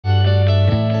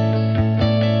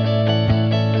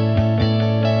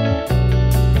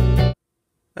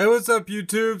What's up,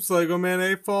 YouTube? It's Lego Man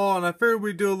Afol, and I figured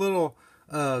we'd do a little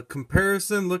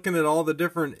comparison looking at all the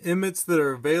different Emmets that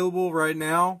are available right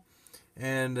now.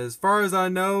 And as far as I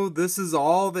know, this is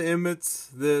all the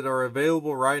Emmets that are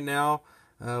available right now,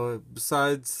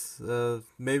 besides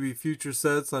maybe future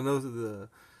sets. I know the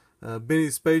Benny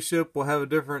Spaceship will have a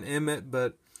different Emmet,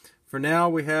 but for now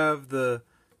we have the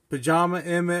Pajama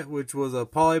Emmet, which was a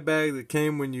poly bag that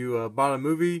came when you bought a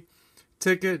movie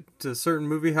ticket to certain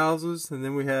movie houses. And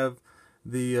then we have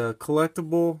the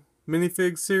collectible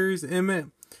Minifigs series Emmet,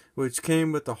 which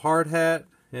came with the hard hat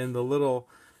and the little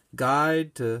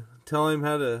guide to tell him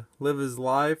how to live his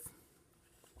life.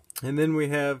 And then we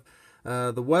have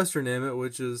the Western Emmet,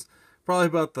 which is probably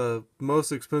about the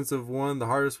most expensive one, the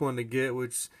hardest one to get,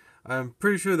 which I'm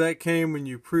pretty sure that came when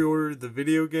you pre-ordered the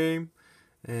video game.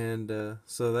 And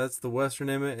so that's the Western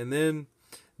Emmet. And then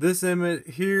this Emmet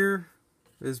here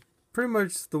is pretty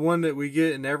much the one that we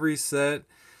get in every set.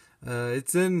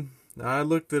 I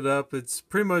looked it up, it's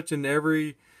pretty much in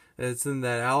it's in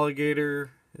that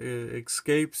alligator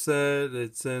escape set,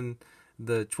 it's in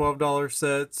the $12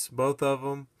 sets, both of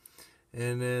them.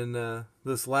 And then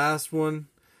this last one,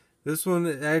 this one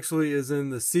actually is in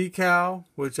the Sea Cow,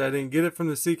 which I didn't get it from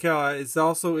the Sea Cow. It's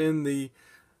also in the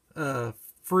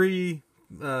free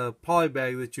poly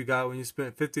bag that you got when you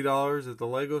spent $50 at the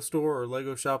Lego store or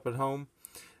Lego shop at home.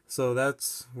 So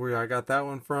that's where I got that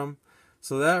one from.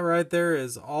 So that right there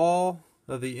is all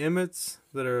of the Emmets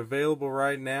that are available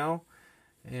right now,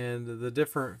 and the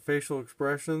different facial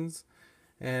expressions.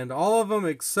 And all of them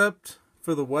except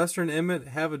for the Western Emmet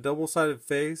have a double-sided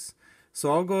face.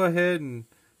 So I'll go ahead and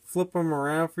flip them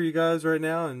around for you guys right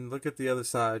now and look at the other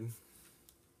side.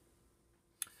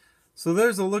 So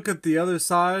there's a look at the other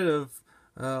side of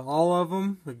all of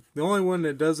them. The only one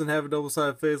that doesn't have a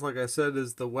double-sided face, like I said,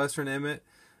 is the Western Emmet.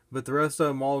 But the rest of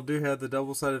them all do have the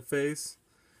double-sided face.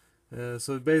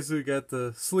 So basically got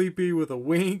the Sleepy with a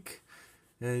wink.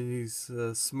 And he's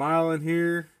smiling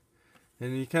here.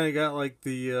 And he kind of got like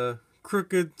the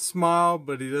crooked smile,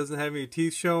 but he doesn't have any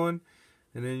teeth showing.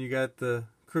 And then you got the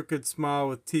crooked smile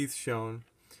with teeth showing.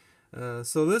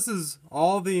 So this is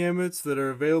all the Emmets that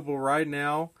are available right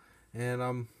now. And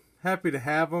I'm happy to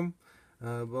have them.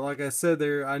 But like I said,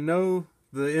 I know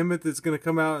the Emmet that's going to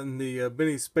come out in the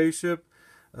Benny Spaceship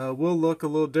will look a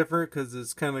little different, because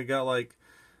it's kind of got like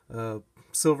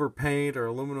silver paint or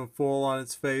aluminum foil on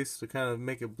its face to kind of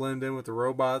make it blend in with the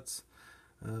robots.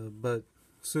 But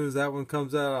as soon as that one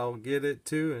comes out, I'll get it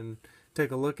too and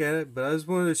take a look at it. But I just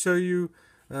wanted to show you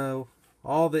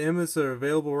all the Emmets that are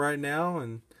available right now,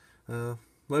 and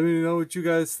let me know what you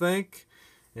guys think.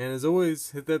 And as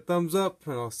always, hit that thumbs up,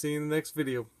 and I'll see you in the next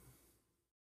video.